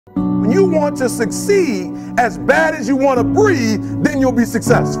you want to succeed as bad as you want to breathe, then you'll be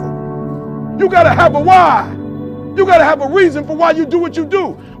successful. You got to have a why. You got to have a reason for why you do what you do.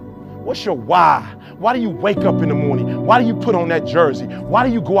 What's your why? Why do you wake up in the morning? Why do you put on that jersey? Why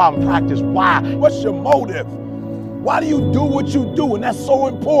do you go out and practice? Why? What's your motive? Why do you do what you do? And that's so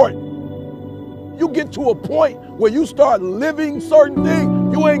important. You get to a point where you start living certain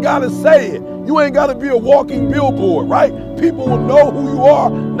things, you ain't got to say it. You ain't got to be a walking billboard, right? People will know who you are,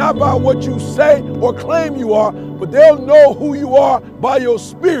 not by what you say or claim you are, but they'll know who you are by your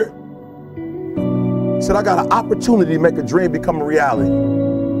spirit. He said, I got an opportunity to make a dream become a reality.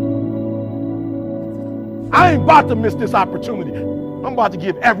 I ain't about to miss this opportunity. I'm about to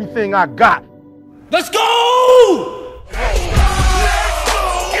give everything I got. Let's go!